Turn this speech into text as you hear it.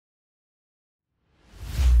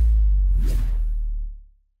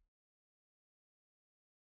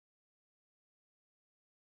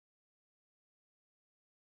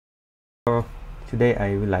Today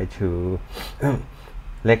I would like to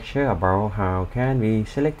lecture about how can we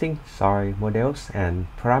selecting soil models and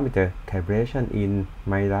parameter calibration in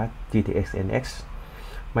Midas GTS NX.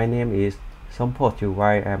 My name is Sompote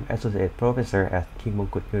Youwai. I'm Associate Professor at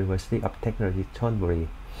Mongkut University of Technology, Thonburi.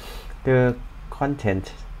 The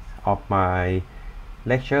content of my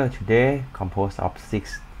lecture today composed of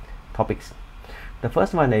 6 topics. The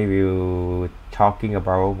first one I will talking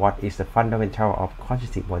about what is the fundamental of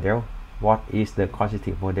constitutive model. What is the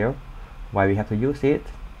constitutive model? Why we have to use it?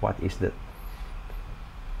 What is the?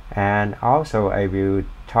 And also I will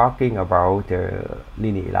talking about the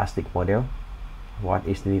linear elastic model. What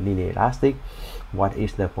is the linear elastic? What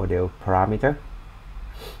is the model parameter?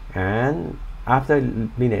 And after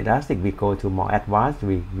linear elastic, we go to more advanced.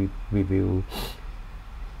 We will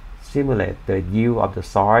simulate the yield of the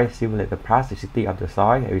soil, simulate the plasticity of the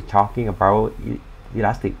soil. We're talking about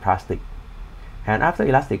elastic plastic. And after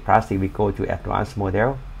elastic plastic, we go to advanced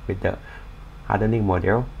model with the hardening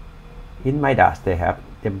model. In Midas, they have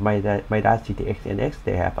the Midas GTS NX.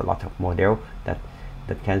 They have a lot of model that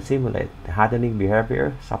can simulate the hardening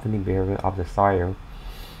behavior, softening behavior of the soil.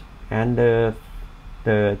 And the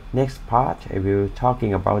next part, I will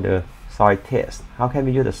talking about the soil test. How can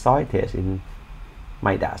we use the soil test in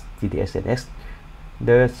Midas GTS NX?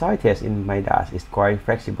 The soil test in Midas is quite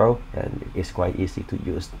flexible and it's quite easy to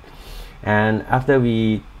use. And after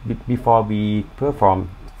before we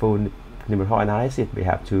perform full numerical analysis, we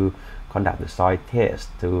have to conduct the soil test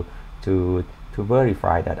to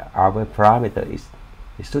verify that our parameter is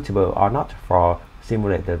suitable or not for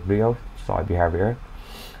simulate the real soil behavior.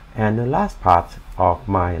 And the last part of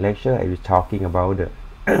my lecture, I will talking about the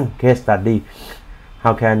case study.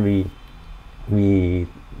 How can we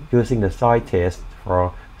using the soil test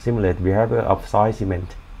for simulate behavior of soil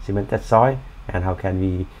cemented soil, and how can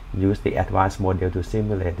we use the advanced model to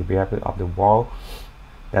simulate the behavior of the wall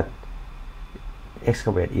that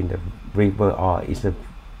excavate in the river or is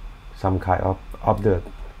some kind of the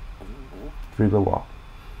river wall.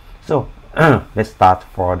 So let's start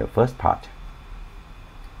for the first part.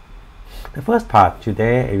 The first part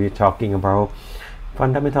today we're talking about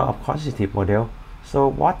fundamental of constitutive model. So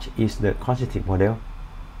what is the constitutive model?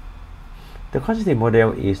 The constitutive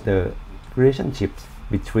model is the relationship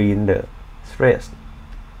between the stress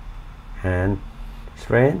and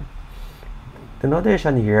strain. The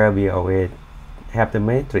notation here we always have the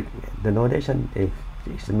matrix. The notation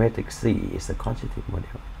is the matrix C is the constitutive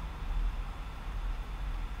model.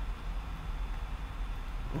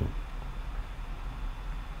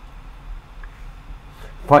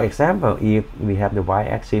 For example, if we have the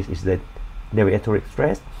y-axis is the deviatoric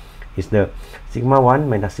stress, is the sigma 1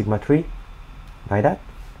 minus sigma 3, like that,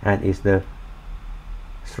 and is the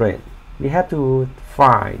strain. We have to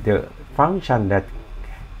find the function that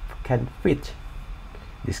can fit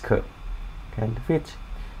this curve. Can fit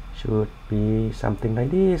should be something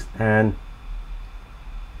like this and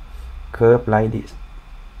curve like this.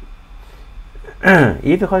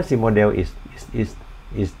 If the constitutive model is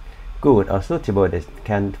good or suitable, that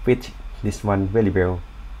can fit this one very well.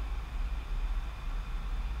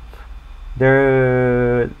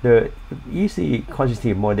 The easy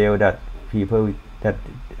constitutive model that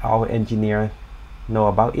our engineer know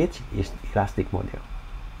about it is elastic model.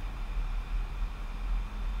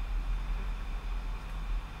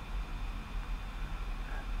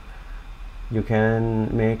 You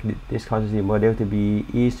can make this constitutive model to be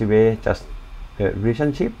easy way, just the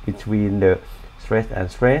relationship between the stress and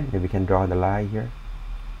strain. Then we can draw the line here.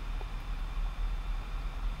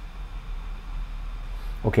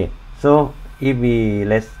 Okay, so if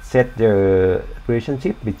let's set the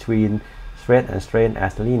relationship between stress and strain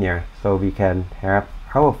as linear, so we can have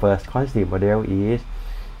our first constitutive model is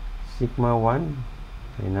sigma 1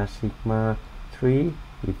 minus sigma 3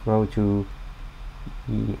 equal to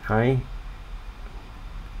EI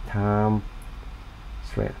times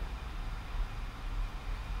strain.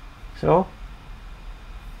 So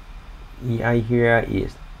EI here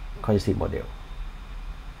is constitutive model.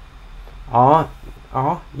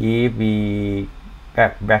 Or if we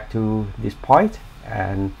back to this point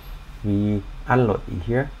and we unload it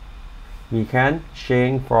here, we can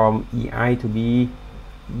change from EI to be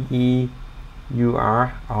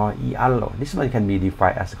EUR or E unload. This one can be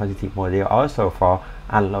defined as a constitutive model also for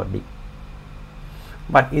unloading.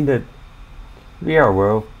 But in the real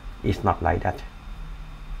world, it's not like that.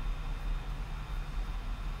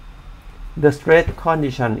 The stress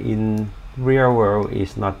condition in real world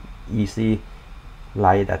is not easy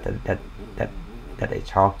like that I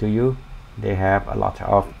talk to you. They have a lot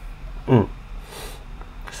of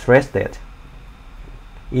stress state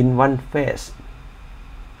in one phase.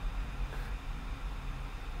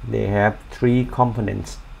 they have three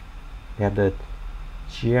components. They have the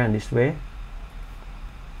shear in this way,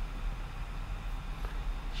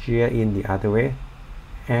 shear in the other way,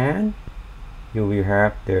 and you will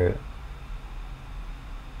have the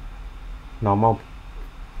normal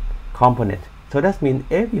component. So that means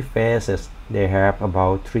every phases they have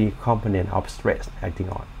about three components of stress acting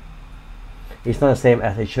on. It's not the same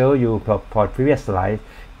as I showed you for previous slide.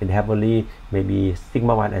 It have only maybe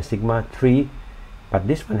sigma 1 and sigma 3, but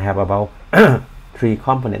this one have about three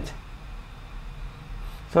components.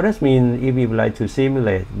 So that means if we would like to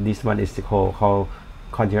simulate, this one is the whole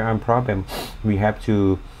continuum problem, we have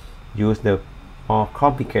to use the more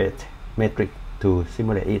complicated metric to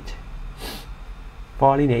simulate it.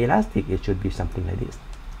 For linear elastic, it should be something like this.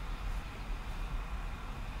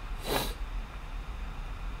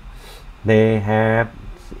 They have,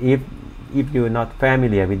 if you're not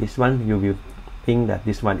familiar with this one, you will think that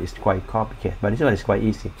this one is quite complicated, but this one is quite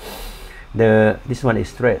easy. This one is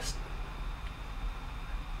stress,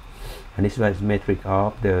 and this one is metric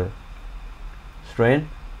of the strain.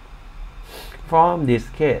 From this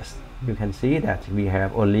case, you can see that we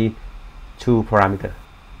have only two parameters.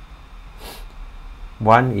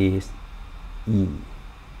 One is E,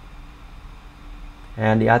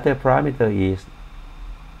 and the other parameter is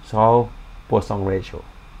Poisson ratio.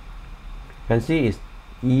 You can see it's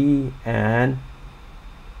E and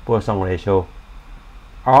Poisson ratio,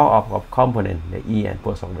 all of component, the E and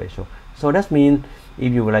Poisson ratio. So that means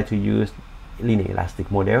if you would like to use linear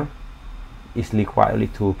elastic model, it's required only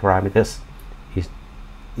two parameters, is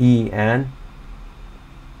E and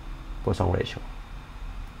Poisson ratio.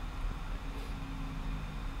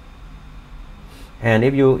 And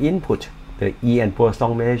if you input the E and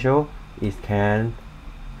Poisson ratio, it can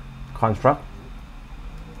construct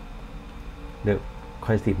the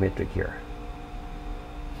constitutive metric here.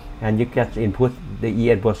 And you can input the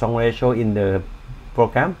E and Poisson ratio in the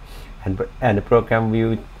program, and the program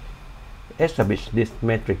will establish this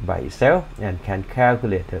metric by itself and can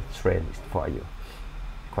calculate the strain for you.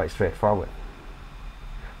 Quite straightforward.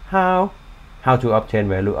 How to obtain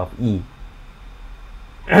value of E?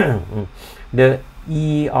 The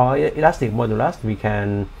E or elastic modulus,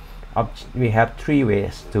 we have three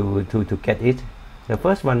ways to get it. The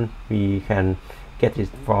first one, we can get it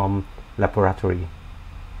from laboratory,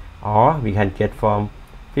 or we can get from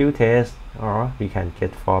field test, or we can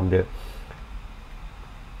get from the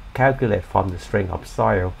calculate from the strength of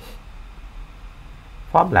soil.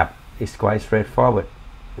 From lab is quite straightforward.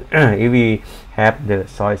 If we have the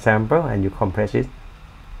soil sample and you compress it,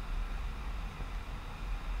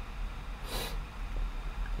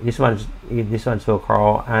 this one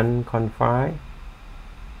so-called unconfined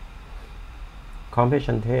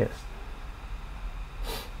compression test.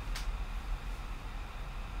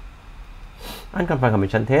 Unconfined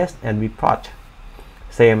compression test, and we plot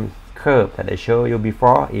same curve that I showed you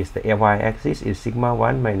before. Is the y-axis is sigma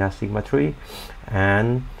 1 minus sigma 3,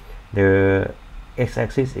 and the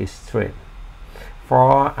x-axis is strain.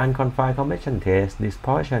 For unconfined compression test, this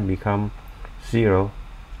portion become 0.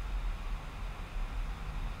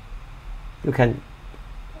 You can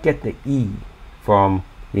get the E from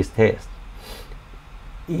this test.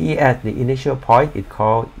 E at the initial point is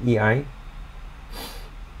called EI.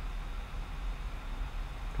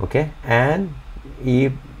 Okay, and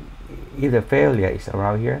if the failure is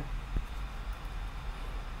around here,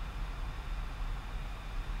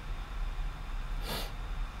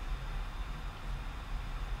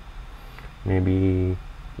 maybe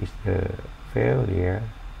it's the failure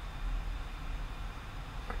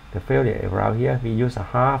around here, we use a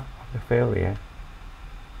half of the failure,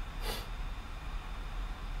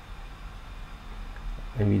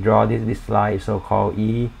 and we draw this line, so-called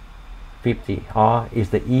E50, or is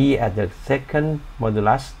the E at the second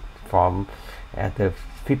modulus from at the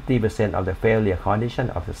 50% of the failure condition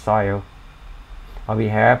of the soil, or we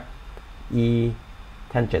have E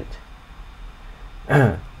tangent.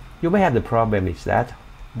 You may have the problem is that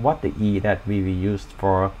what the E that we will use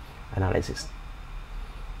for analysis.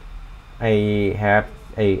 I have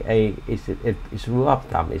its rule of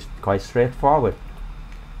thumb is quite straightforward.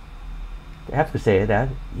 I have to say that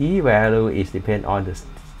E value is depend on the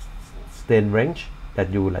strain range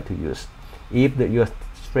that you would like to use. If your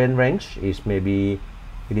strain range is maybe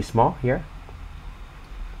really small here,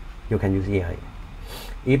 you can use EI.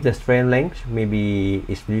 If the strain range maybe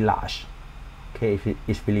is really large, okay, if it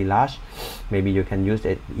is really large, maybe you can use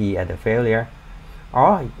E at the failure.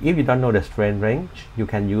 Or if you don't know the strain range, you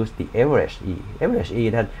can use the average E. Average E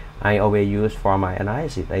that I always use for my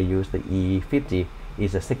analysis, I use the E50,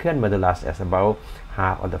 is the second modulus as about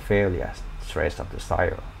half of the failure stress of the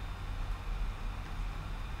soil.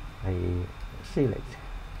 I select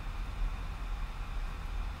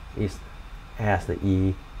is as the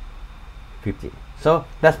E50. So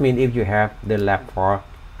that means if you have the lab for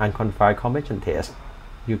unconfined convection test,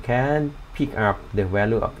 you can pick up the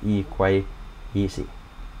value of E quite easy.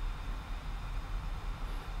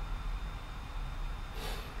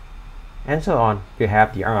 And so on. You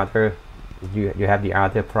have the other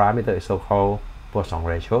parameter, so-called Poisson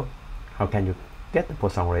ratio. How can you get the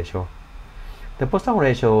Poisson ratio? The Poisson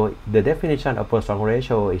ratio, the definition of Poisson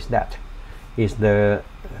ratio is that is the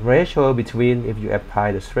ratio between if you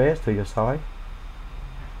apply the stress to your soil.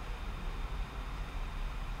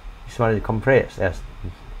 This one is compressed as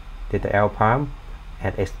delta L pump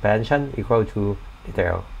and expansion equal to delta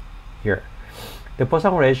L here. The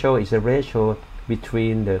Poisson ratio is a ratio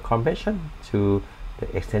between the compression to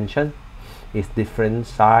the extension. Is different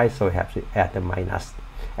size, so we have to add the minus.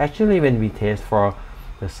 Actually, when we test for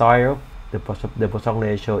the soil, the Poisson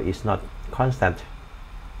ratio is not constant.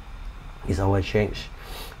 It's always change.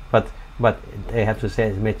 But I have to say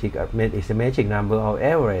it's a magic number of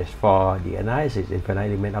average for the analysis in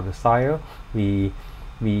finite element of the soil. They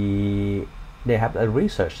have a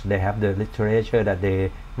research, they have the literature that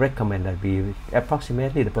they recommend that we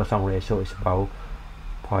approximately the Poisson ratio is about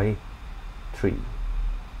 0.3.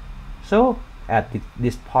 So at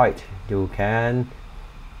this point you can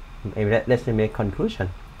let's make conclusion.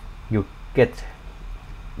 You get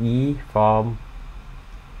E from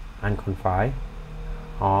unconfined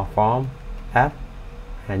or from F,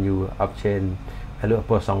 and you obtain value of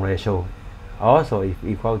Poisson ratio also is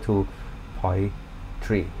equal to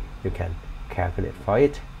 0.3. You can calculate for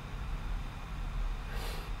it.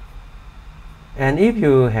 And if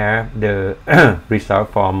you have the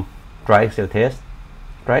result from triaxial test,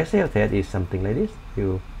 triaxial test is something like this.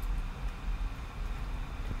 You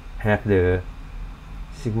have the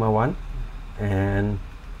sigma 1 and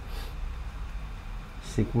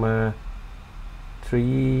sigma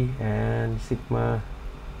 3 and sigma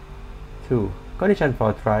 2. Condition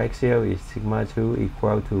for triaxial is sigma 2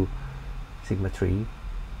 equal to sigma 3.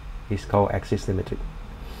 It's called axis symmetric.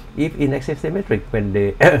 If in axis symmetric, when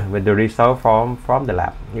the when the result from the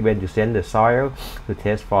lab, when you send the soil to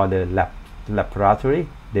test for the laboratory,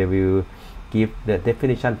 they will give the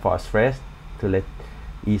definition for stress to let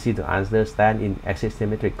easy to understand in axis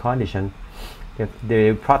symmetric condition.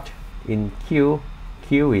 They plot in Q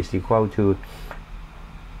is equal to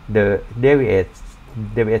the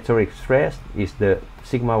deviatory stress is the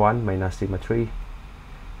sigma 1 minus sigma 3.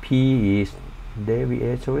 P is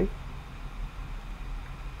deviatory.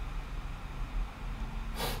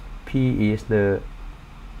 P is the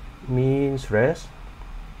mean stress.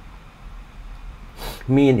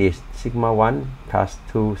 Mean is sigma 1 plus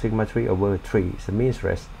 2 sigma 3 over 3 is the mean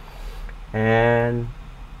stress. And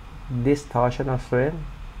distortional strength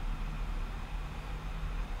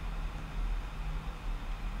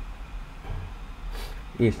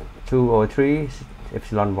is 2 over 3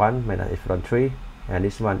 epsilon 1 minus epsilon 3, and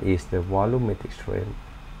this one is the volumetric strength.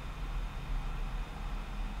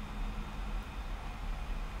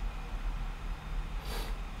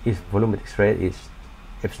 Its volumetric strength is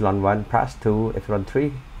epsilon 1 plus 2 epsilon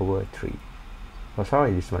 3 over 3. Oh,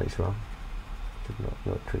 sorry, this one is wrong.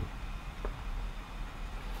 No 3.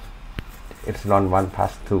 Epsilon 1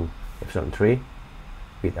 plus 2 epsilon 3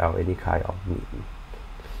 without any kind of mean.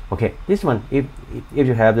 Okay, this one, if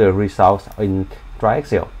you have the results in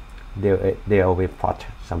triaxial, they always plot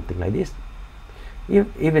something like this. If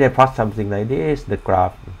they plot something like this, the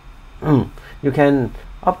graph, you can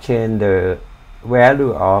obtain the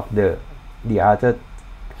value of the other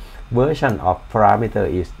version of parameter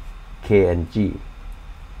is K and G.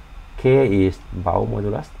 K is bow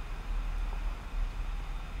modulus.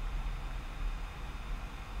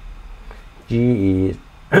 G is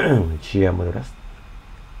shear modulus.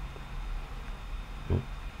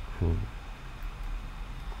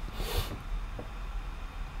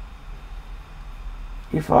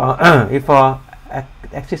 If for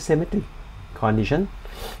axis symmetry condition,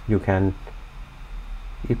 you can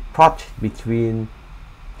plot between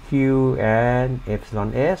Q and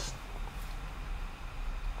epsilon S.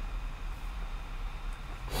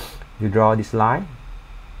 You draw this line.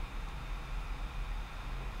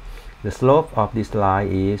 The slope of this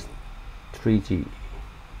line is 3G,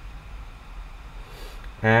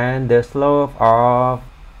 and the slope of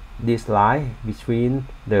this line between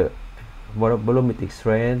the volumetric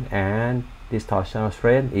strength and distortional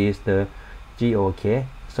strength is the G over K.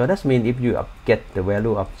 So that means if you get the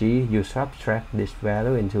value of G, you subtract this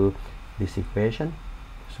value into this equation.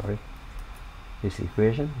 Sorry, this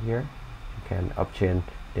equation here, you can obtain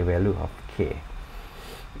the value of K.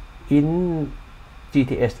 In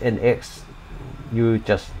GTS NX, you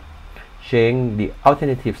just change the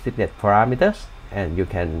alternative stiffness parameters and you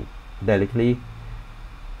can directly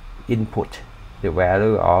input the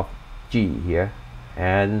value of G here,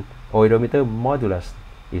 and oidometer modulus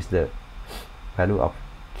is the value of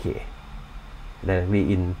K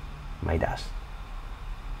directly in Midas.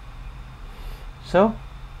 So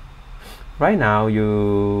right now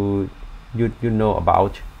you know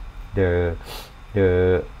about the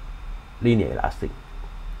linear elastic.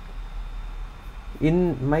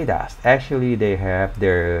 In Midas, actually they have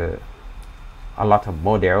a lot of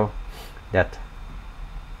model that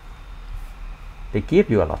they give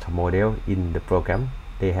you a lot of model in the program.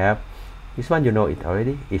 They have this one, you know it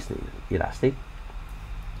already, is elastic,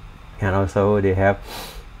 and also they have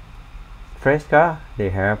Fresca, they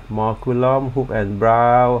have more Coulomb, Hoop and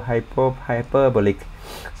Brown, hyperbolic,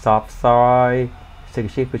 soft soil,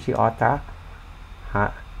 Kuchi Ota,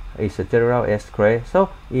 is a general S-Cray. So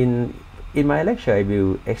in my lecture I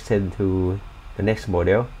will extend to the next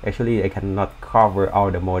model. Actually I cannot cover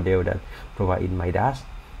all the model that provide in Midas.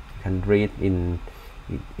 You can read in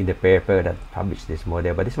the paper that published this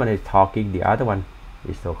model, but this one is talking, the other one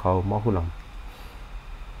is so-called more Coulomb.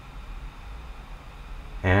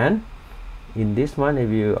 And in this one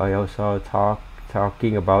I also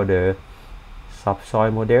talking about the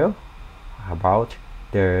subsoil model, about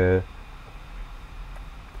the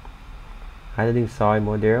hardening soil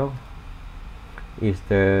model, is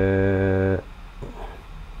the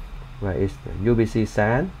UBC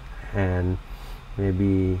sand, and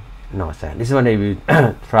maybe no sand. This one I will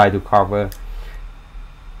try to cover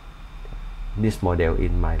this model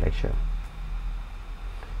in my lecture.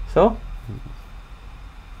 So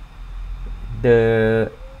I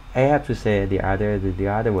have to say the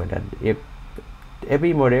other one, that if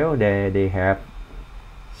every model they have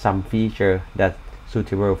some feature that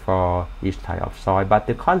suitable for each type of soil, but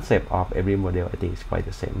the concept of every model I think is quite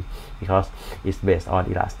the same, because it's based on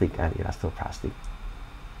elastic and elastoplastic.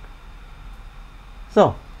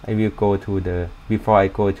 So I will go to before I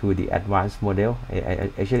go to the advanced model.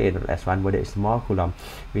 Actually the advanced model is more Coulomb.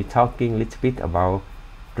 We're talking a little bit about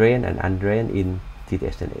drain and undrained in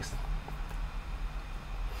GTS NX.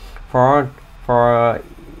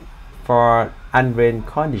 For undrained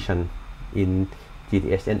condition in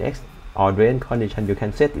GTS NX or drain condition, you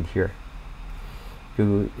can set it here.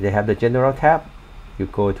 They have the general tab. You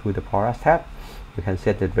go to the porous tab. You can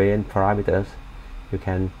set the drain parameters. You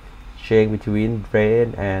can change between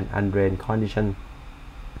drain and undrained condition.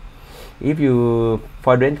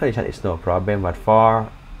 For drain condition it's no problem, but for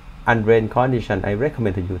undrained condition I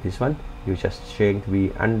recommend to use this one. You just change to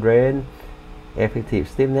be undrained, effective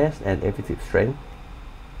stiffness and effective strength,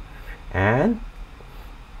 and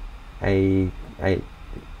I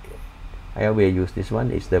always use this one.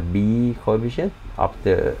 Is the B coefficient of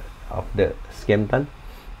the skeleton.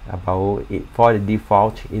 About it, for the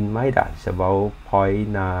default in Midas it's about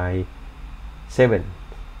 0.97.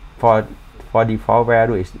 For default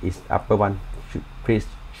value is upper one. Please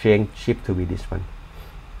shift to be this one,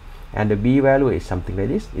 and the B value is something like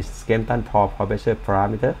this. It's skeleton pressure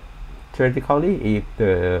parameter. Theoretically, if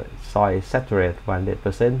the soil is saturated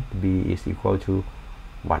 100%, B is equal to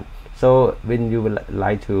 1. So when you would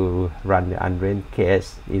like to run the undrained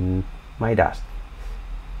case in Midas,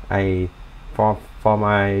 for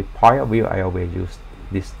my point of view, I always use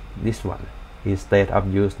this one instead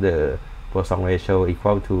of use the Poisson ratio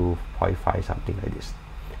equal to 0.5, something like this.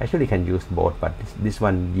 Actually, you can use both, but this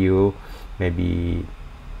one you maybe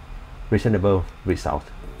reasonable result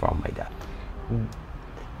from Midas.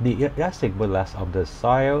 The elastic balance of the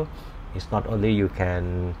soil is not only you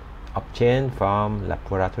can obtain from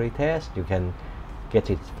laboratory tests, you can get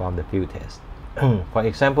it from the field test. For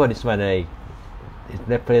example, this one is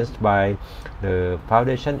referenced by the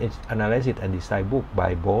foundation analysis and design book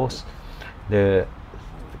by both.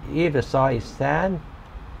 If the soil is sand,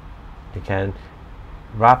 you can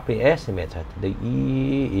roughly estimate that the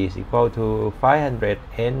E is equal to 500,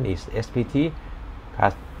 N is SPT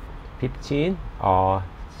plus 15, or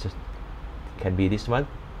just can be this one,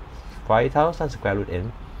 5,000 square root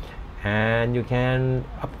N, and you can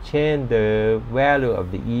obtain the value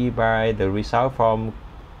of the E by the result from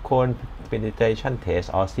cone penetration test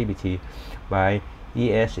or CBT by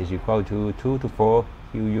ES is equal to 2 to 4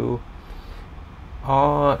 QU.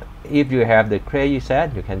 Or if you have the crazy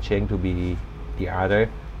set, you can change to be the other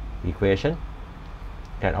equation,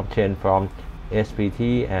 can obtain from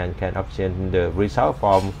SPT and can obtain the result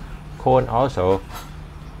from cone also.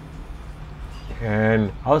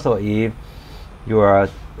 And also if your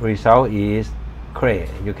result is cray,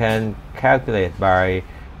 you can calculate by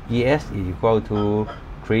ES is equal to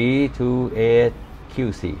 328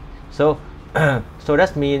 QC. So so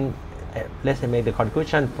that means let's make the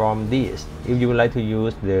conclusion from this. If you would like to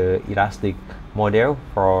use the elastic model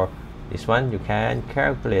for this one, you can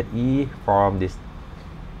calculate E from this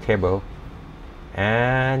table,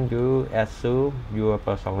 and you assume your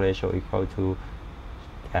Poisson ratio equal to,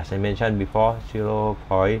 as I mentioned before,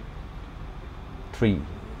 0.3.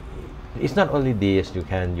 It's not only this, you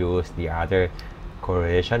can use the other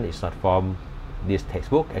correlation. It's not from this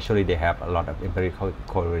textbook. Actually, they have a lot of empirical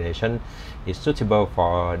correlation. It's suitable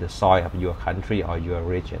for the soil of your country or your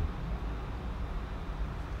region.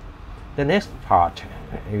 The next part,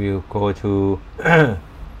 you go to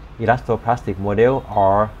elastoplastic model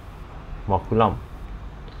or Mongkut.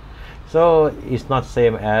 So it's not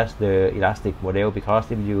same as the elastic model,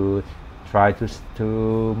 because if you try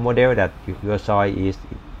to model that your soil is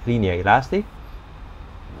linear elastic,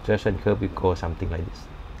 traction curve will go something like this.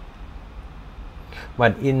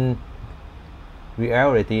 But in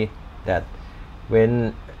reality, that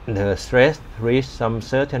when the stress reaches some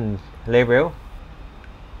certain level,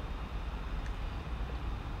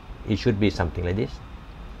 it should be something like this.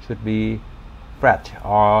 Should be flat,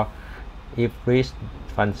 or if reached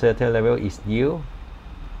one certain level is yield,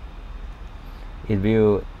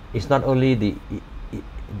 it's not only the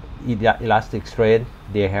elastic strain,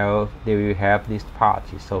 they will have this part,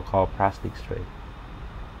 is so-called plastic strain.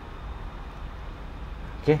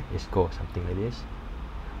 Okay, it's go something like this.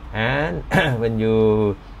 And when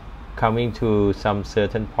you coming to some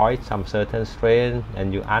certain point, some certain strain,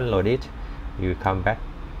 and you unload it, you come back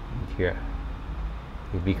here,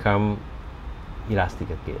 it become elastic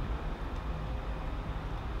again.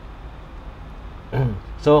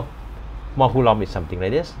 So Mongkut is something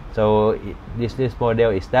like this. So this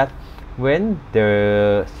model is that when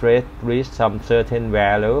the stress reach some certain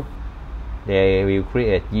value, they will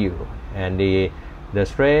create yield, and the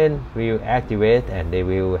strain will activate, and they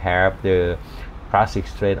will have the plastic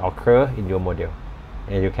strain occur in your model,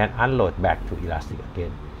 and you can unload back to elastic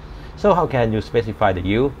again. So how can you specify the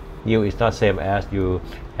yield? Yield is not same as you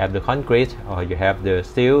have the concrete or you have the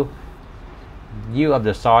steel. Yield of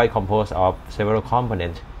the soil composed of several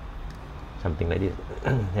components, something like this.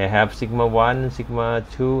 They have sigma 1, sigma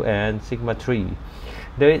 2, and sigma 3.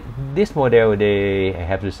 This model, they, I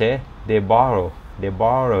have to say, they borrow the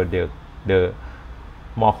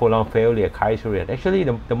Mongkut failure criteria. Actually,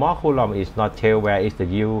 the Mongkut is not tell where is the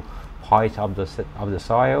yield point of the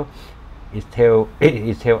soil. It tell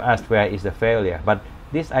us where is the failure. But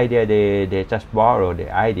this idea, they just borrow the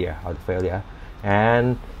idea of the failure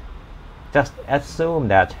and just assume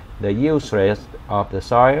that the yield stress of the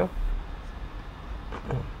soil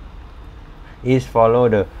is follow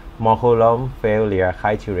the Mongkut failure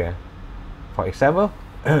criteria. For example,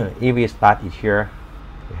 if we start it here,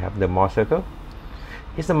 we have the Mohr circle.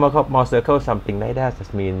 It's a Mohr circle, something like that.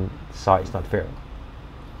 That means soil is not failed.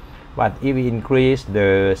 But if we increase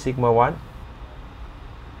the sigma 1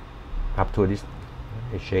 up to this,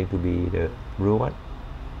 it's going to be the blue one.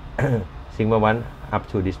 Sigma 1 up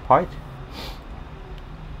to this point,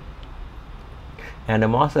 and the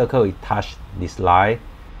Mohr circle is touch this line,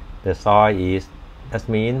 the soil is, that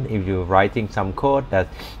means if you're writing some code that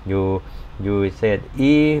you said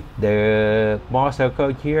if the Mohr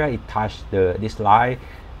circle here it touch this line,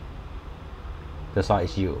 the soil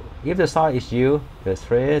is yield. If the soil is yield, the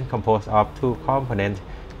strain composed of two components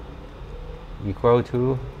equal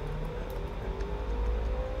to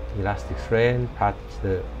elastic strain plus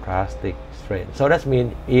the plastic strain. So that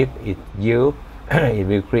means if it yield, it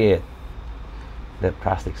will create the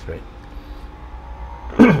plastic strain.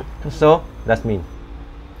 So that means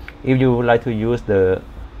if you would like to use the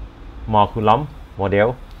Mongkut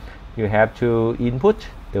model, you have to input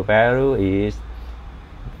the value is,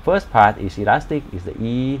 first part is elastic, is the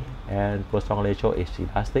E, and Poisson ratio is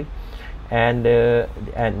elastic, and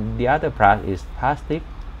the other part is plastic.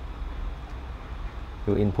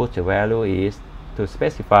 You input the value is to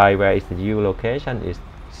specify where is the yield location, is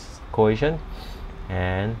cohesion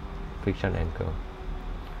and friction angle.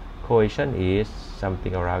 Cohesion is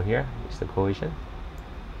something around here, is the cohesion,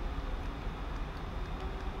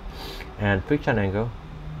 and friction angle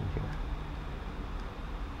here.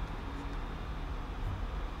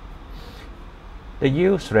 The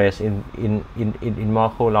yield stress in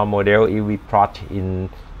Mongkut model, if we plot in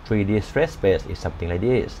 3D stress space, is something like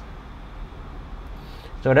this.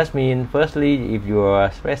 So that means firstly, if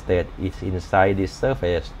your stress state is inside this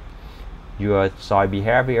surface, your soil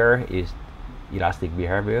behavior is elastic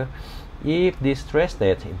behavior. If this stress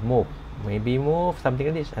state is move, maybe move something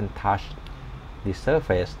like this and touch the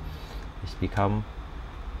surface, it's become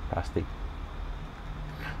plastic.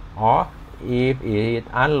 Or if it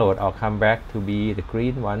unload or come back to be the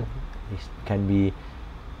green one, it can be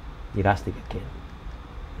elastic again.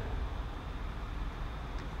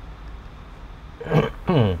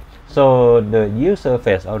 So the yield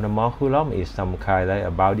surface of the Mongkut is some kind of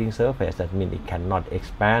a bounding surface. That means it cannot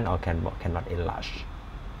expand or cannot enlarge.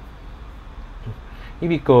 If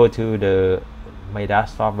we go to the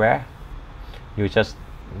Midas software,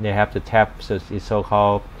 they have the tab, so it's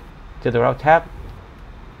so-called general tab.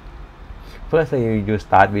 First, you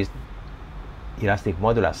start with elastic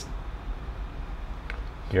modulus.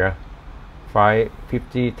 Here,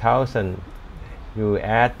 50,000. You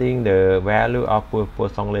adding the value of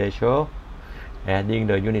Poisson ratio, adding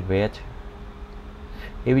the unit weight.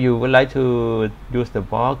 If you would like to use the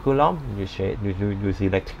Mongkut, you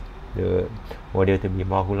select the model to be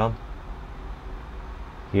Mongkut.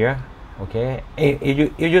 Here, okay. If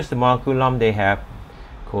you use the Mongkut, they have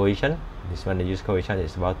cohesion. This one they use cohesion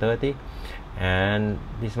is about 30, and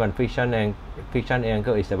this one friction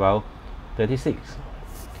angle is about 36.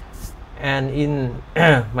 And in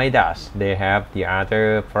Midas, they have the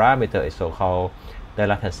other parameter is so-called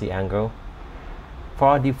dilatancy angle.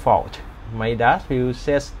 For default, Midas will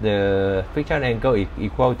set the friction angle is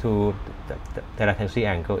equal to the dilatancy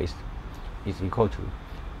angle is equal to.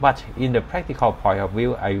 But in the practical point of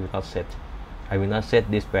view, I will not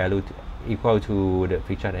set this value equal to the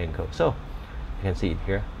friction angle. So you can see it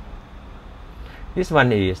here. This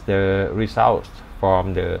one is the result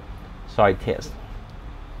from the soil test.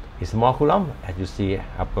 It's Mongkut, as you see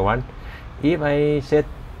upper one. If I set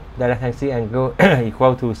dilatancy angle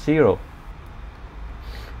equal to 0,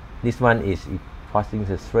 this one is causing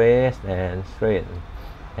the stress and strain,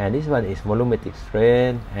 and this one is volumetric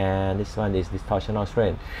strain, and this one is distortional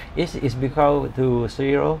strain. If it's equal to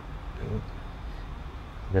 0,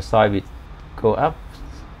 the soil will go up.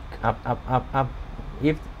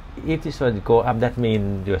 If this one go up, that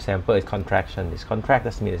means your sample is contraction. It's contract,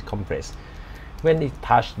 that means it's compressed. When it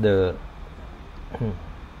touch the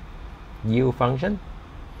yield function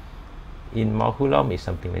in Mongkut is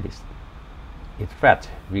something like this. It's flat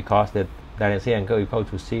because the dilatancy angle equal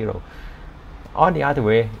to 0. On the other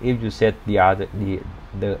way, if you set the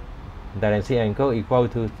dilatancy angle equal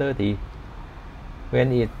to 30,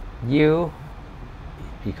 when it yield,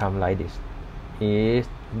 it become like this. It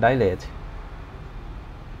dilate.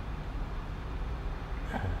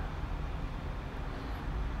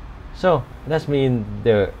 So that means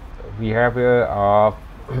the behavior of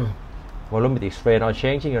volumetric strain or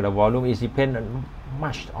changing of the volume is dependent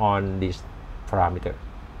much on this parameter.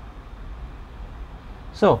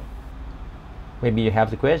 So maybe you have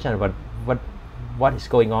the question, but what is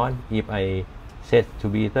going on if I set to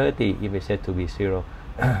be 30, if I set to be 0?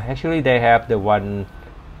 Actually, they have the one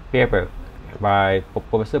paper by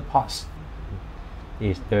Professor Potts.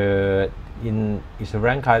 It's a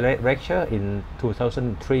rank lecture in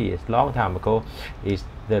 2003. It's a long time ago.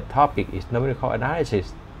 The topic is numerical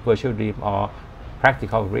analysis, virtual dream or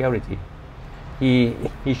practical reality. He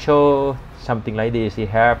showed something like this. He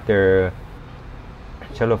have the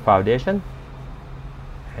shallow foundation,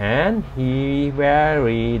 and he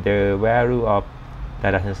vary the value of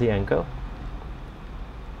dilatancy angle.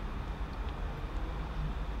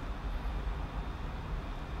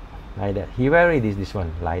 Like that. He varied this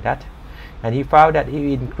one like that, and he found that if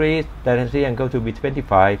he increased dilatancy angle to be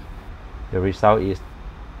 25, the result is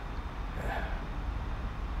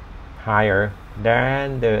higher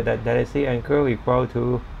than the dilatancy angle equal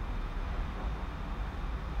to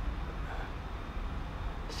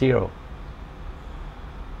 0.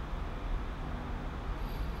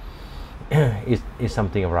 is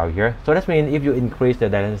something around here. So that means if you increase the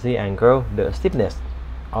dilatancy angle, the stiffness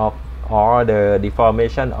of or the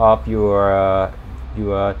deformation of your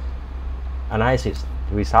analysis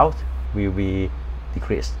result will be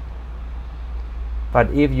decreased. But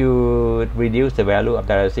if you reduce the value of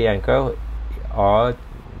the dilatancy angle or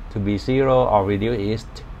to be 0 or reduce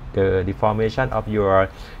it, the deformation of your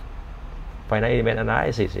finite element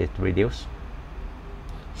analysis is reduced.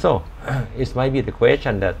 So it might be the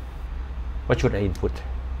question that what should I input?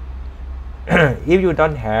 If you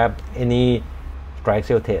don't have any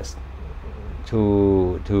triaxial test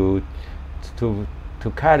to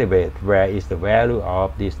calibrate where is the value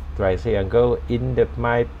of this triaxial angle, in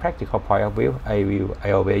my practical point of view,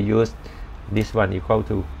 I always use this one equal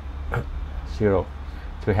to 0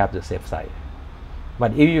 to have the safe side.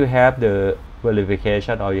 But if you have the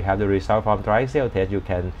verification or you have the result from triaxial test, you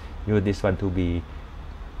can use this one to be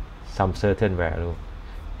some certain value.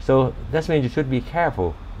 So that means you should be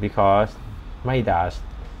careful, because Midas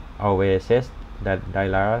always says that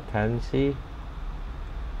dilatancy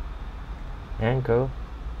angle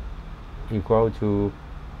equal to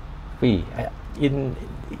 3.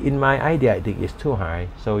 In my idea, I think it's too high,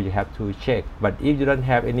 so you have to check. But if you don't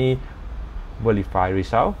have any verified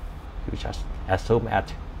result, you just assume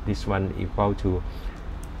at this one equal to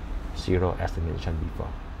 0 as I mentioned before.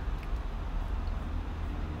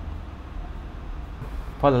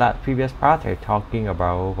 For the previous part, I'm talking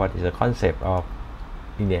about what is the concept of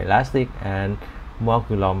linear elastic and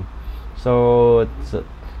Mongkut. So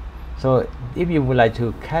if you would like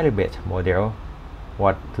to calibrate model,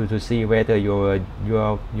 to see whether your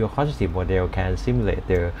constitutive model can simulate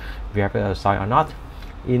the variable soil or not,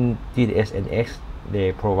 in GTS NX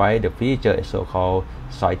they provide the feature so-called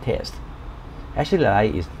soil test. Actually,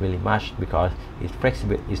 like is really much because it's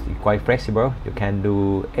flexible. It's quite flexible. You can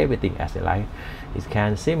do everything as you like. It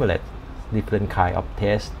can simulate different kind of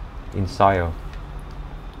tests in soil.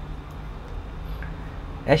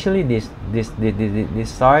 Actually, this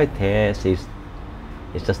soil test is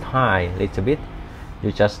just high a little bit.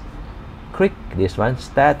 You just click this one,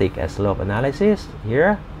 static and slope analysis.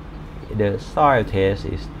 Here, the soil test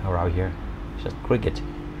is around here. Just click it.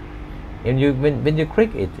 And when you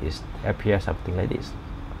click it, it appears something like this.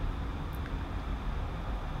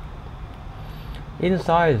 In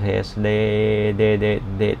soil test,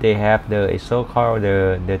 they have the so-called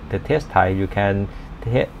the test type. You can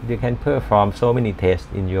perform so many tests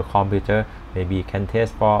in your computer. Maybe you can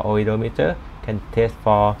test for oidometer, can test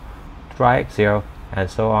for triaxial,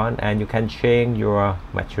 and so on. And you can change your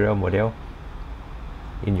material model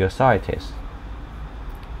in your soil test.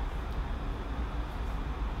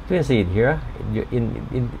 You can see it here.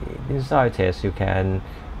 In soil test, you can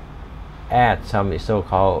add some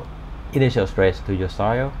so-called initial stress to your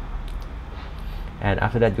soil, and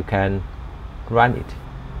after that you can run it.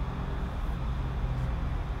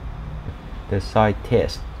 The soil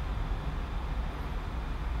test.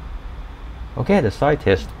 Okay, the soil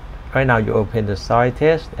test. Right now you open the soil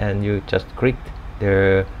test and you just click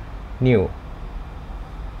the new.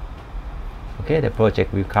 Okay, the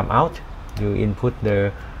project will come out. You input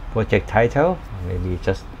the project title, maybe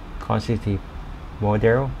just constitutive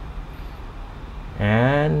model,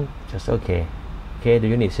 and just okay. Okay, the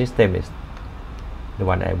unit system is the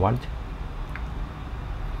one I want,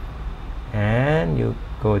 and you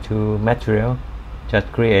go to material,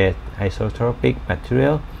 just create isotropic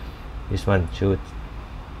material. This one should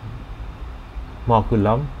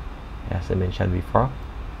Mongkut, as I mentioned before.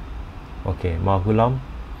 Okay, Mongkut,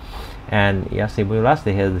 and stimulus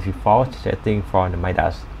they have the default setting for the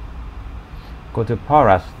Midas. Go to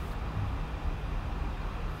porous.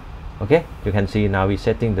 Okay, you can see now we're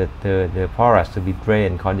setting the porous to be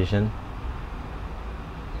drain condition.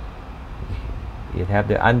 It have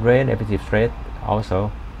the undrained effective stress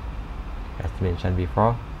also, as mentioned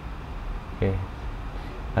before. Okay,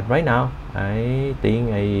 but right now I think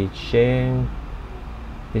I change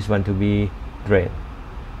this one to be drain.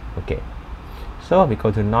 Okay, so we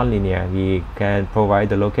go to nonlinear. We can provide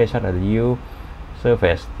the location of the U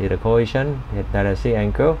surface, the cohesion, the dynamic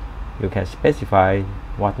angle. You can specify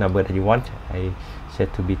what number that you want. I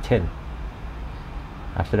set to be 10.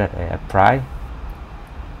 After that I apply.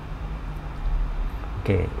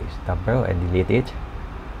 Okay, it's double and delete it,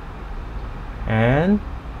 and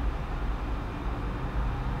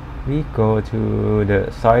we go to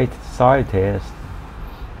the soil test.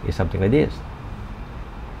 It's something like this.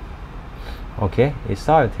 Okay, it's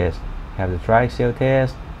soil test. Have the triaxial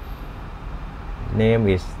test. Name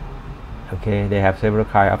is okay. They have several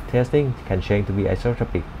kinds of testing. You can change to be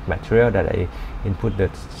isotropic material that I input the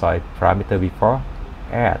soil parameter before.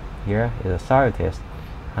 Add here is a soil test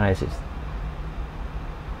analysis.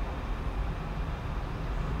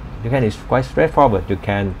 You can, it's quite straightforward. You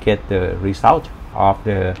can get the result of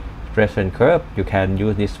the stress strain curve. You can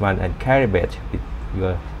use this one and calibrate with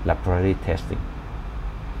your laboratory testing.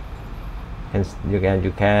 And you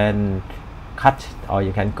can cut or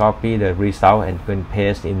you can copy the result and then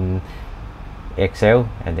paste in Excel,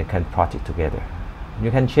 and they can plot it together.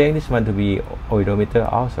 You can change this one to be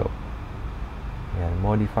oidometer also, and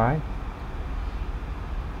modify.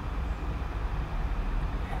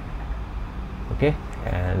 Okay,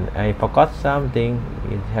 and I forgot something.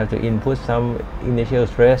 You have to input some initial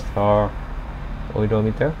stress for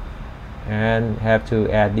oidometer, and have to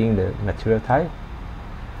adding the material type.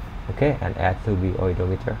 Okay, and add to be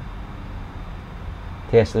oidometer.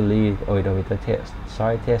 Test only oidometer test.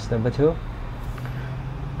 Soil test number 2.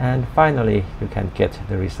 And finally, you can get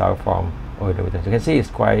the result from oidometer. You can see it's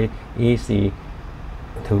quite easy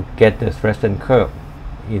to get the stress strain curve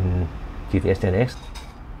in GTS NX.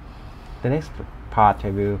 The next part I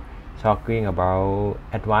will talking about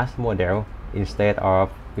advanced model instead of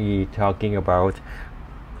we talking about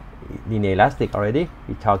linear elastic already.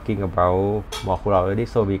 We're talking about molecular already,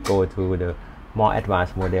 so we go to the more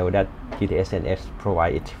advanced model that GTS NX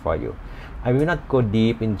provide for you. I will not go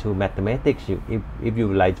deep into mathematics. If you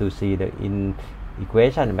would like to see the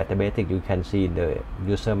equation in mathematics, you can see the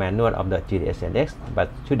user manual of the GTS NX. But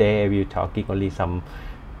today I will talking only some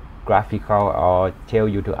graphical or tell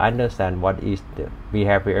you to understand what is the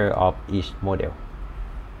behavior of each model.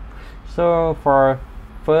 So for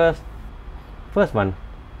first one,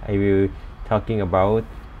 I will talking about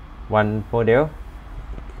one model.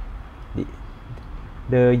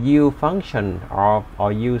 The U function of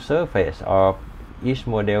or U surface of each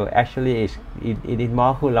model actually is in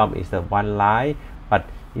more Coulomb is the one line, but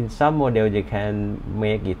in some model you can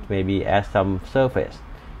make it maybe as some surface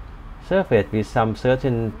with some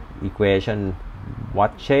certain equation,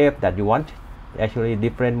 what shape that you want. Actually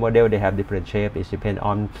different model they have different shape. It depends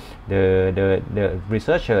on the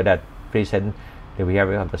researcher that present the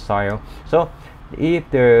behavior of the soil. So if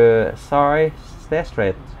the soil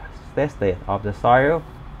state of the soil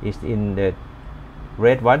is in the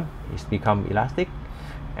red one, it's become elastic,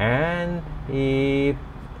 and if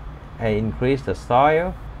I increase the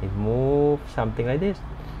soil, it moves something like this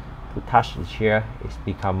to touch each here, it's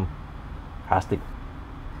become plastic.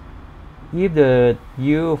 If the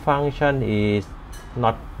U function is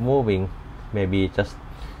not moving, maybe just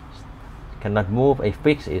cannot move, I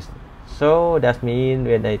fix it. So that means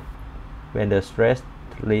when the stress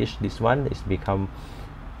reach this one, it's become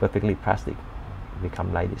perfectly plastic,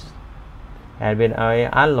 become like this. And when I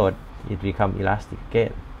unload, it become elastic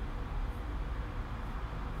again.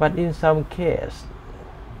 But in some case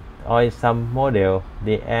or in some model,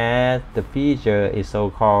 they add the feature is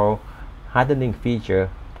so-called hardening feature.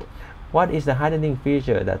 What is the hardening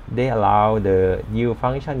feature? That they allow the U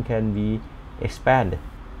function can be expanded.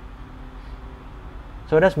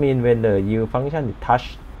 So that means when the U function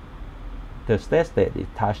touch the state, it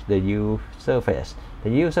touch the U surface. The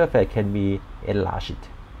U surface can be enlarged.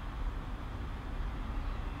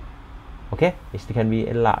 Okay, it can be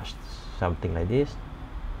enlarged, something like this.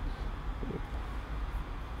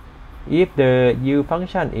 If the U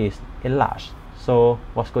function is enlarged, so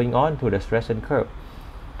what's going on to the stress and curve?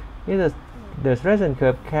 If the stress and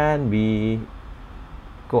curve can be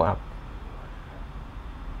go up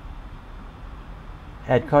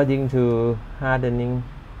according to hardening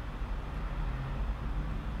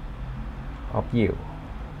of U.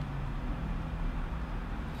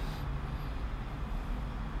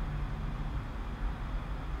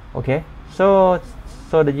 Okay, so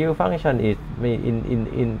the U function is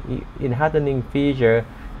in hardening feature.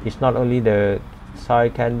 It's not only the soil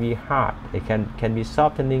can be hard, it can be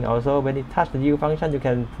softening also. When it touch the U function, you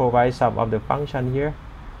can provide some of the function here.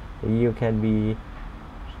 The U can be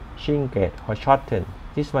shrinked or shortened.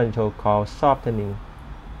 This one is called softening.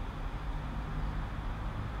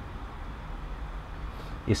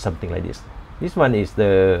 Is something like this. This one is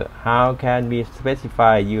the how can we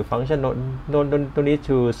specify U function. Don't need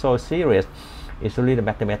to so serious. It's only the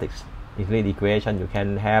mathematics. It's really the equation. You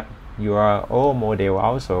can have your own model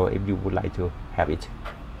also if you would like to have it.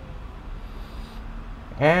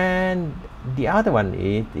 And the other one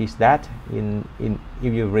is that in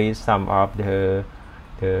if you read some of the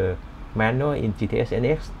manual in GTS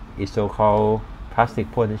NX, is so-called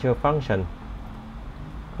plastic potential function.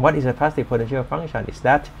 What is a plastic potential function? Is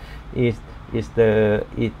that is the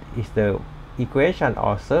equation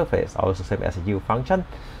or surface also same as a U function.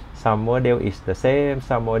 Some model is the same,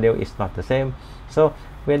 some model is not the same. So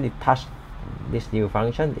when it touch this U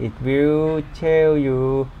function, it will tell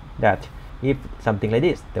you that if something like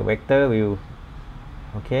this, the vector will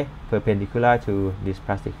perpendicular to this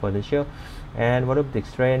plastic potential, and volumetric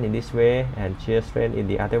strain in this way and shear strain in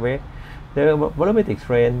the other way. The volumetric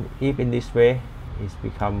strain, if in this way, is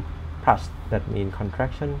become plus, that means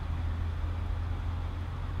contraction.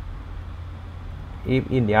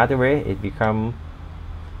 If in the other way, it become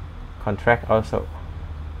contract also.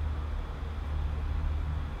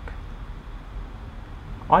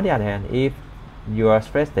 On the other hand, if your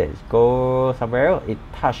stress state go somewhere else, it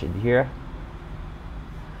touch it here.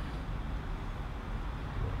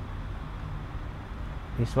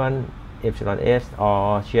 This one epsilon s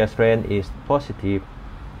or shear strain is positive,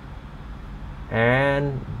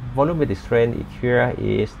 and volumetric strain here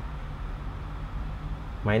is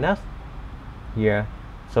minus here.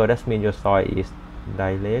 So that means your soil is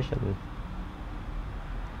dilation.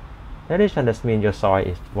 Dilation, that means your soil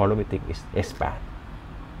is volumetric is expand.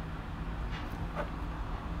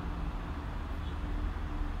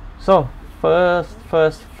 So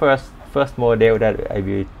first model that I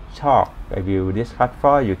will discuss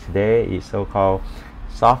for you today is so-called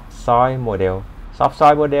soft soil model. soft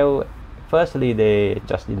soil model, firstly they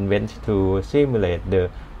just invent to simulate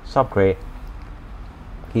the soft clay.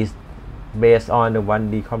 Is based on the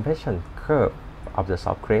 1D compression curve of the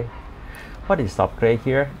soft clay. What is soft clay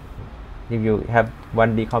here? If you have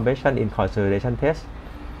 1D compression in consolidation test,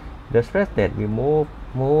 the stress that will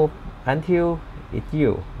move until it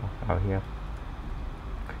yield out here.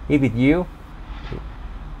 If it yield, it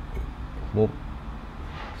move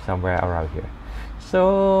somewhere around here.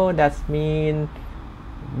 So that means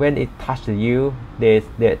when it touches the yield,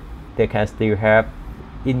 they can still have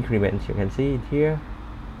increments. You can see it here.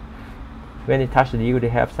 When it touches the yield, they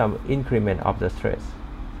have some increment of the stress.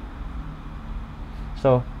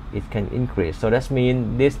 So it can increase. So that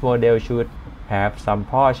means this model should have some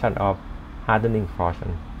portion of hardening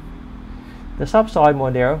portion. The soft soil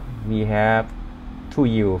model, we have two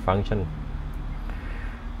yield functions.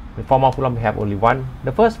 For Mongkut, we have only one.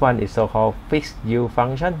 The first one is so-called fixed yield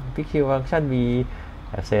function. Fixed yield function, we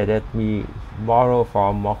have said that we borrow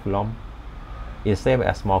from Mongkut. It's same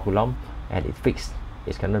as Mongkut, and it's fixed.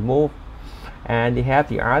 It cannot move. And we have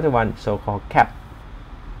the other one, so-called cap.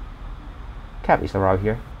 Cap is around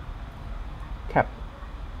here. Cap.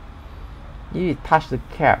 If you touch the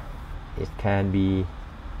cap, it can be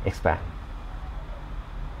expand.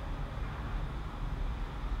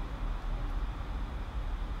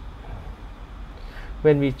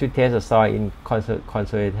 When we test the soil in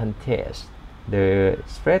consolidation test, the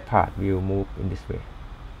spread part will move in this way.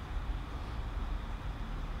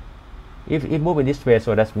 If it moves in this way,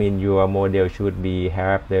 so that means your model should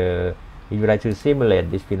have the, if you like to simulate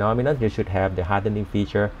this phenomenon, you should have the hardening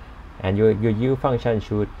feature, and your yield function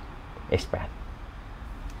should expand.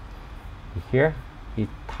 Here, it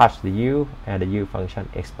touches the yield, and the yield function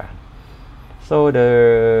expand. So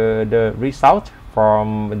the result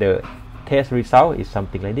from the test result is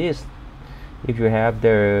something like this. If you have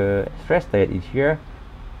the stress state is here,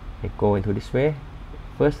 it go into this way.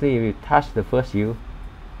 Firstly, we touch the first yield.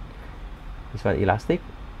 This one elastic.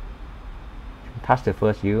 Touch the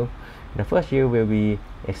first yield. The first yield will be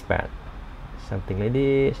expand, something like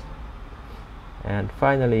this, and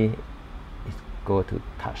finally it go to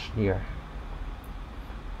touch here.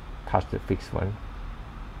 Touch the fixed one.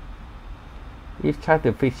 If touch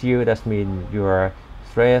the fixed yield, that means your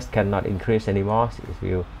stress cannot increase anymore. It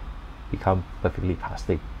will become perfectly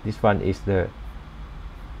plastic. This one is the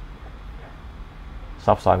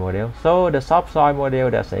soft soil model. So the soft soil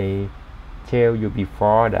model, that's a tell you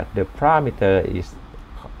before that the parameter is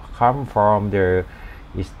come from they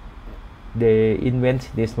invent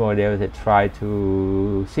this model that try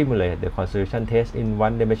to simulate the consolidation test in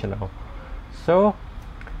one-dimensional. So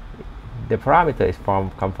the parameter is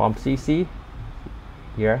come from CC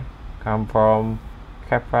here, come from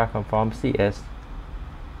kappa, come from CS,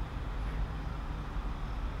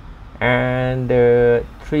 and the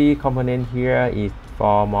three component here is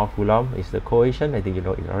for Mongkut is the cohesion. I think you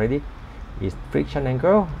know it already. Is friction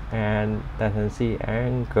angle and tendency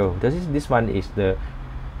angle. This one is the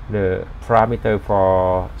parameter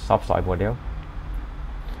for soft soil model.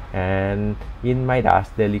 And in Midas,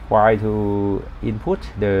 they require to input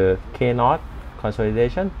the KMUTT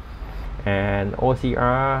consolidation and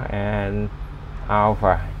OCR and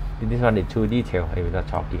alpha. This one is too detailed. I will not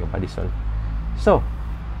talking about this one. So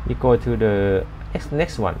we go to the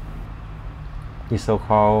next one. Is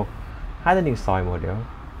so-called hardening soil model.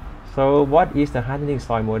 So what is the hardening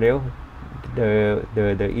soil model?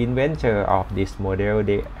 The inventor of this model,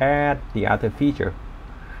 they add the other feature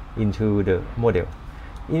into the model.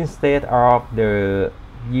 Instead of the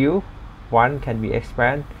U1 can be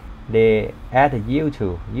expanded, they add a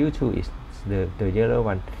U2. U2 is the yellow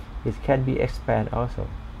one. It can be expanded also.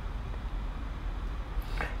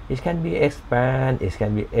 It can be expanded, it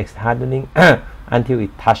can be hardening until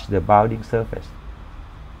it touches the bounding surface.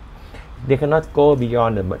 They cannot go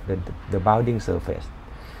beyond the bounding surface.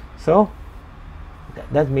 So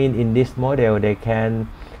that means in this model they can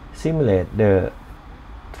simulate the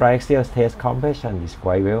triaxial test compression is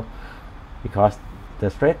quite well, because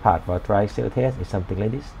the straight part for triaxial test is something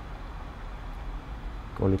like this.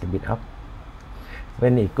 Go a little bit up.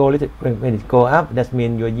 When it go up, that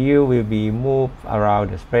means your yield will be moved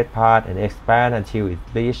around the straight part and expand until it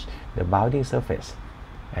reaches the bounding surface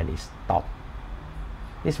and it stops.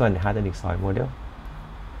 This one, the hardening soil model.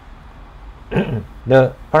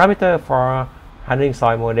 The parameter for hardening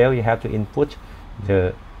soil model, you have to input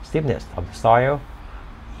the stiffness of the soil.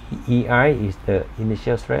 EI is the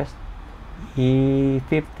initial stress,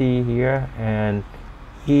 E50 here, and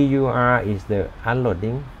EUR is the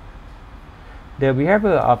unloading. The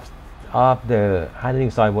behavior of the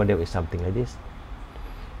hardening soil model is something like this.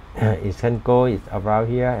 It can go, it's around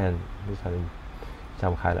here, and this one.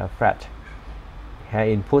 some kind of flat. Here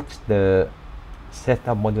input the set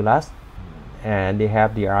of modulus, and they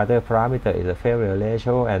have the other parameter is the failure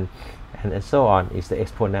ratio and so on. Is the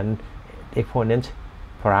exponent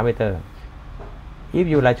parameter. If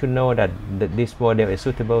you like to know that this model is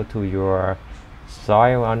suitable to your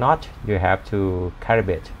soil or not, you have to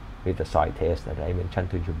calibrate with the soil test that I mentioned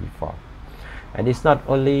to you before. And it's not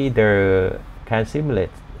only the can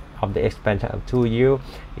simulate of the expansion of 2 yield.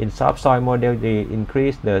 In soft soil model, they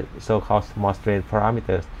increase the so-called small strain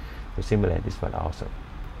parameters to simulate this one also.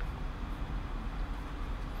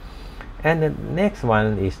 And the next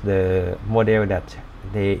one is the model that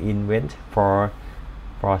they invent for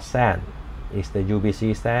sand. Is the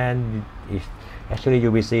UBC sand. Is actually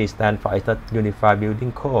UBC stand for it's not Unified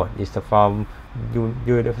Building Code. It's from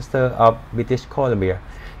University of British Columbia.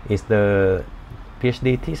 It's the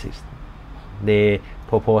PhD thesis. They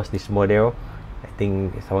proposed this model, I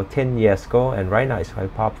think it's about 10 years ago, and right now it's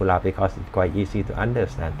quite popular because it's quite easy to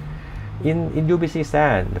understand. In UBC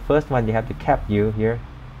sand, the first one you have the cap yield here.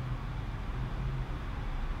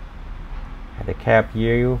 The cap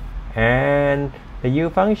yield, and the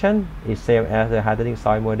yield function is same as the hardening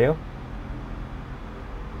soil model.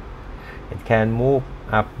 It can move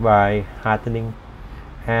up by hardening,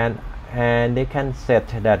 and they can set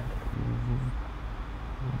that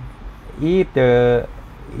if the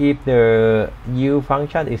yield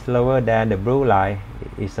function is lower than the blue line,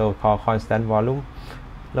 is so-called constant volume.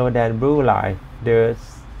 Lower than blue line, the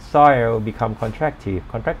soil become contractive.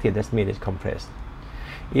 Contractive, that means it's compressed.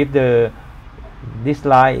 If this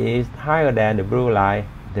line is higher than the blue line,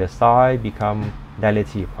 the soil become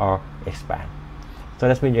dilative or expand. So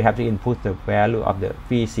that means you have to input the value of the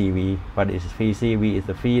phi CV. What is phi CV? Is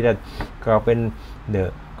the phi that govern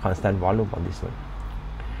the constant volume of this one.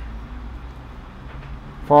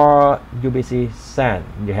 For UBC sand,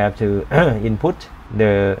 you have to input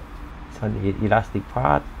the elastic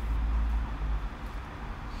part,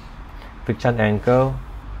 friction angle,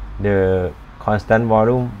 the constant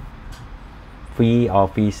volume. Phi or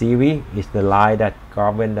phi CV is the line that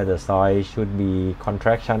governs that the soil should be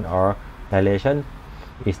contraction or dilation.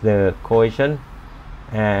 Is the cohesion,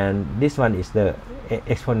 and this one is the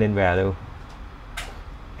exponent value.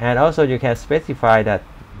 And also you can specify that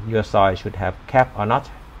your soil should have cap or not.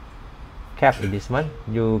 Cap in this one,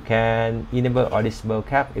 you can enable or disable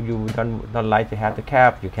cap. If you don't like to have the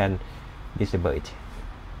cap, you can disable it.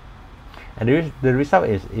 And the result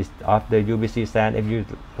is of the UBC sand. If you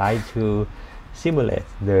like to simulate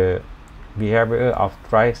the behavior of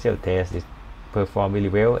triaxial test, it perform really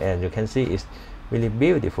well, and you can see it's really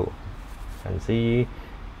beautiful. You can see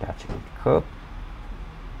that it curve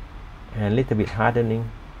and little bit hardening,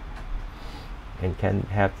 and can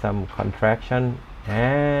have some contraction,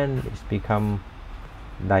 and it's become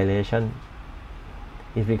dilation.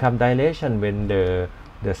 It become dilation when the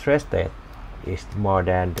stress state is more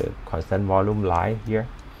than the constant volume line here.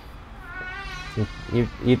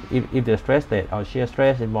 If the stress state or shear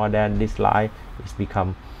stress is more than this line, it's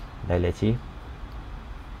become dilative,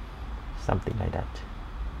 something like that.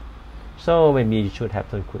 So maybe you should have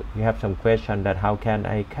some question that how can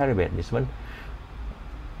I calibrate this one.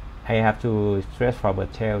 I have to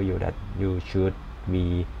straightforward tell you that you should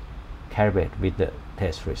be calibrate with the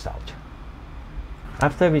test result.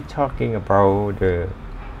 After we talking about the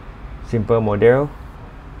simple model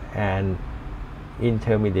and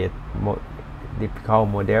intermediate difficult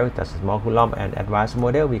model, that's small coulomb, and advanced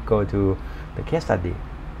model, we go to the case study.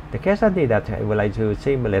 The case study that I would like to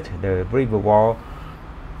simulate the river wall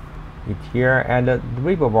is here, and the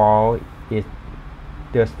river wall is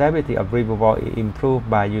the stability of river wall is improved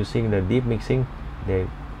by using the deep mixing. They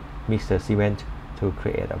mix the cement to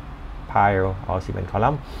create a pile or cement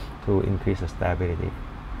column to increase the stability.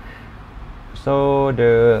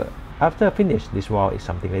 So after finish, this wall is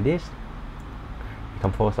something like this. It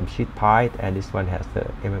composed of sheet pipe, and this one has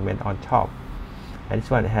the element on top, and this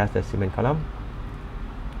one has the cement column.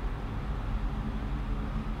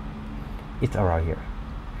 It's around here.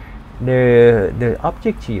 The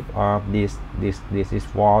objective of this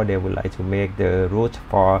wall, they would like to make the route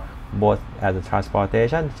for both as a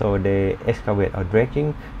transportation, so they excavate or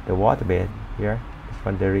dredging the waterbed here. This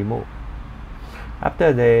one they remove.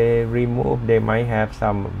 After they remove, they might have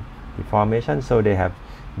some deformation, so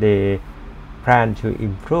they plan to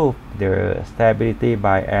improve the stability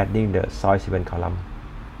by adding the soil cement column.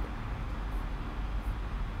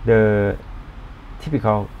 The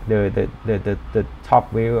typical the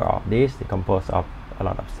top view of this is composed of a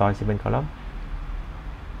lot of soil cement column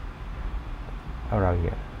around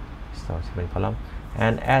here, soil cement column,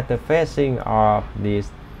 and at the facing of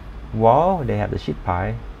this wall they have the sheet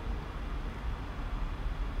pile.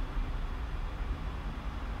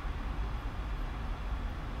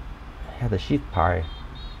 the sheet pile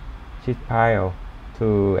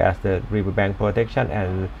to as the riverbank protection,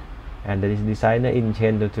 and the designer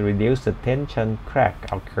intended to reduce the tension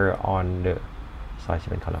crack occur on the soil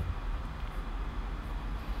cement column.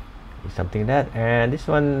 It's something that, and this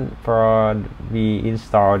one for we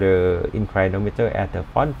install the inclinometer at the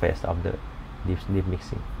front face of the deep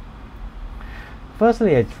mixing.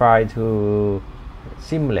 Firstly, I try to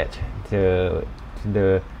simulate the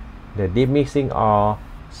deep mixing or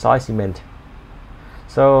soil cement.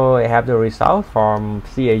 So I have the result from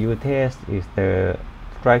CAU test is the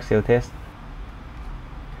triaxial test,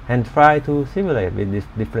 and try to simulate with this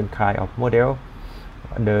different kind of model.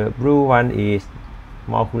 The blue one is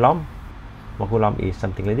more Coulomb. More Coulomb is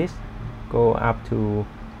something like this, go up to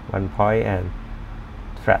 1 point and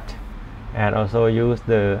flat. And also use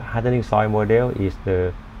the hardening soil model is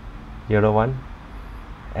the yellow one,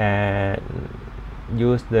 and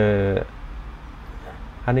use the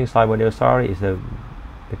hardening soil model is the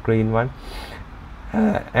green one,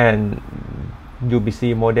 and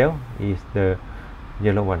UBC model is the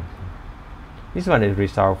yellow one. This one is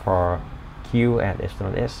result for Q and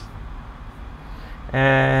epsilon S.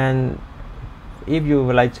 And if you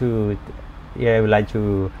would like to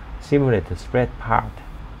simulate the spread part,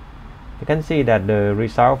 you can see that the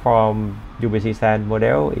result from UBC sand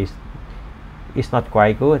model is not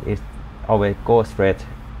quite good. It's always go straight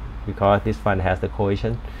because this one has the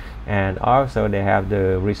cohesion, and also they have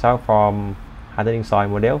the result from hardening soil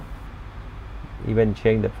model. Even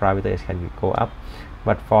change the parameters can go up,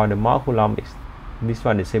 but for the more Coulomb, this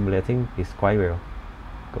one is simulating is quite well.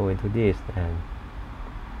 Go into this and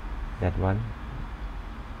that one.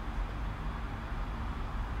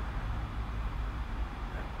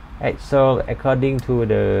 Right, so according to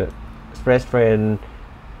the stress strain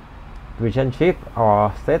relationship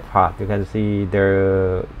or state part, you can see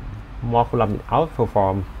the more Coulomb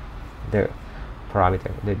outperform the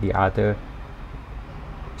parameter, the other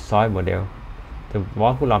soil model. The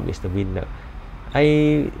more Coulomb is the winner.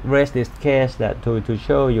 I raised this case that to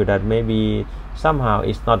show you that maybe somehow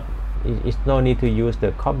it's no need to use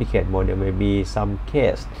the complicated model. Maybe some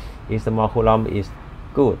case is the more Coulomb is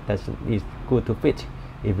good, that is good to fit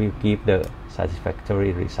if we give the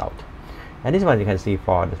satisfactory result. And this one you can see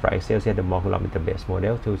for the triaxial, the more Coulomb is the best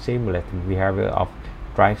model to simulate the behavior of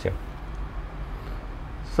triaxial.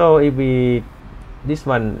 So if we this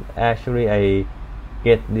one actually I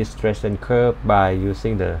get this stress and curve by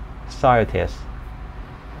using the soil test.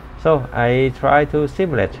 So I try to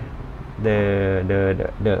simulate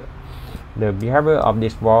the behavior of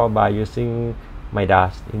this wall by using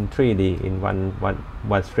Midas in 3D in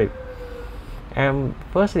one strip. And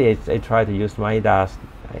firstly, I try to use Midas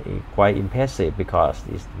quite impressive because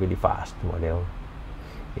it's really fast model.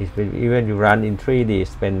 Even you run in 3D,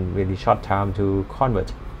 spend really short time to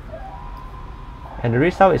convert. And the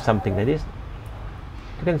result is something like this.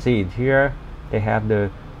 You can see it here. They have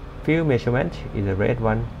the field measurement in the red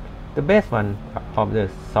one. The best one of the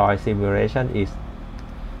soil simulation is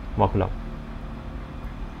more Coulomb.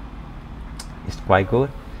 It's quite good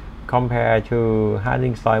compared to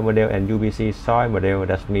hardening soil model and UBC soil model.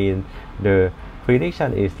 That means the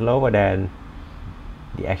prediction is lower than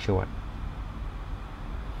the actual one.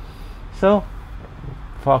 So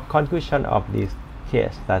for conclusion of this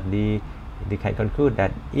case study, they can conclude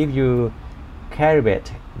that if you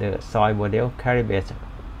calibrate the soil model, calibrate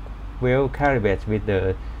with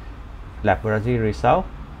the laboratory result,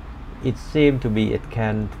 it seems to be it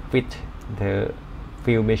can fit the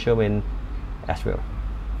field measurement as well.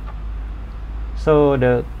 So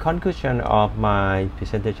the conclusion of my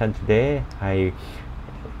presentation today, I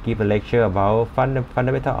give a lecture about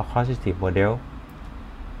fundamental of constitutive model.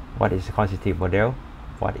 What is a constitutive model?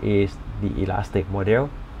 What is the elastic model?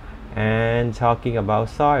 And talking about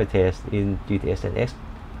soil test in GTS NX,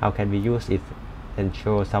 how can we use it and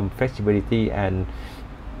show some flexibility, and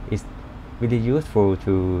it's really useful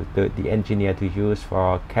to the engineer to use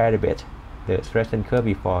for calibrate the stress and curve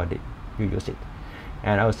before you use it.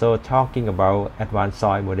 And also talking about advanced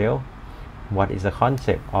soil model, what is the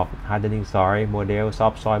concept of hardening soil model,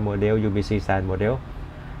 soft soil model, UBC sand model,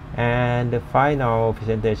 and the final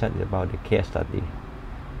presentation is about the case study.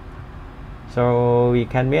 So we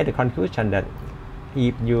can make the conclusion that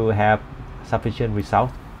if you have sufficient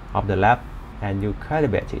results of the lab and you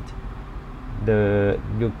calibrate it,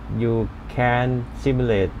 you can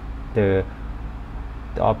simulate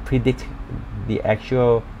or predict the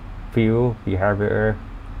actual field behavior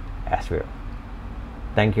as well.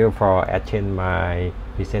 Thank you for attending my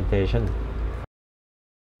presentation.